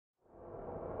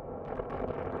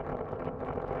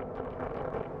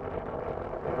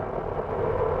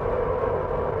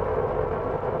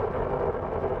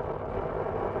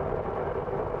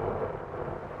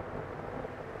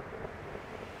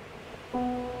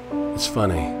It's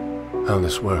funny how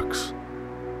this works.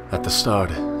 At the start,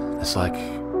 it's like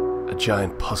a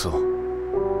giant puzzle.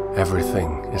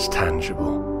 Everything is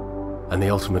tangible, and the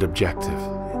ultimate objective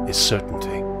is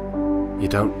certainty. You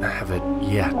don't have it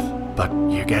yet, but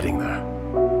you're getting there.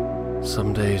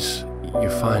 Some days you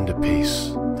find a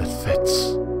piece that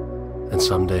fits, and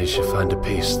some days you find a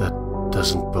piece that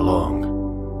doesn't belong.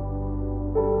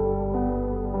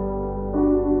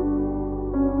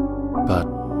 But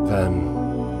then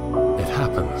it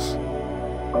happens.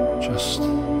 Just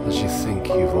as you think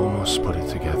you've almost put it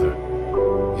together,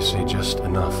 you see just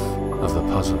enough of the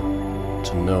puzzle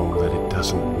to know that it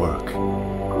doesn't work.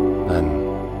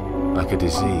 Then, like a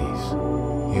disease,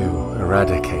 you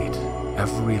eradicate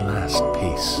every last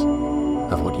piece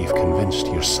of what you've convinced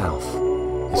yourself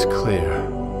is clear.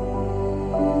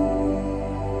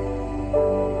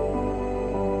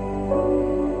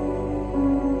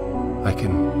 I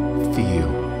can feel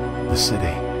the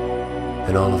city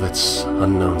in all of its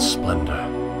unknown splendor,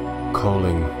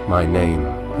 calling my name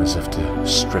as if to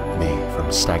strip me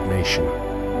from stagnation.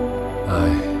 I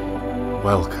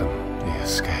welcome the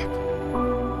escape.